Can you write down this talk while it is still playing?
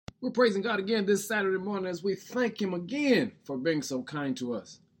We're praising God again this Saturday morning as we thank Him again for being so kind to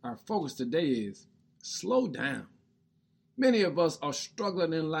us. Our focus today is slow down. Many of us are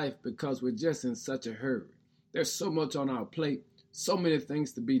struggling in life because we're just in such a hurry. There's so much on our plate, so many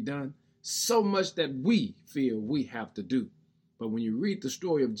things to be done, so much that we feel we have to do. But when you read the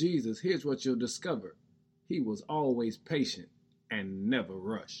story of Jesus, here's what you'll discover. He was always patient and never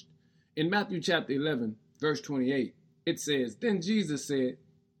rushed. In Matthew chapter 11, verse 28, it says, "Then Jesus said,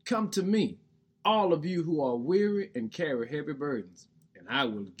 'Come to me, all of you who are weary and carry heavy burdens, and I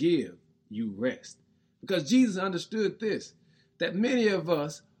will give you rest.'" Because Jesus understood this, that many of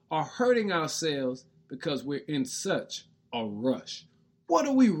us are hurting ourselves because we're in such a rush. What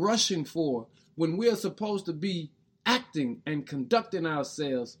are we rushing for when we're supposed to be acting and conducting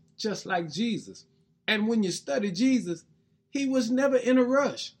ourselves just like Jesus? And when you study Jesus, he was never in a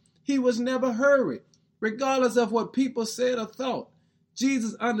rush. He was never hurried, regardless of what people said or thought.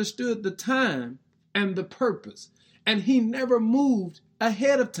 Jesus understood the time and the purpose, and he never moved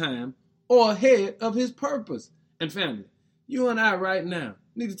ahead of time or ahead of his purpose. And family, you and I right now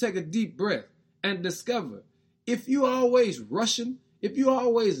need to take a deep breath and discover if you're always rushing, if you're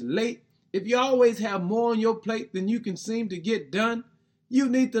always late, if you always have more on your plate than you can seem to get done, you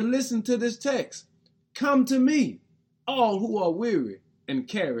need to listen to this text. "Come to me, all who are weary and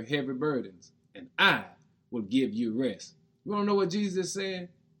carry heavy burdens, and I will give you rest." You want to know what Jesus is saying?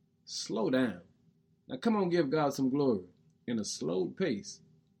 Slow down. Now come on, give God some glory in a slow pace.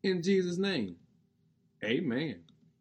 In Jesus' name, amen.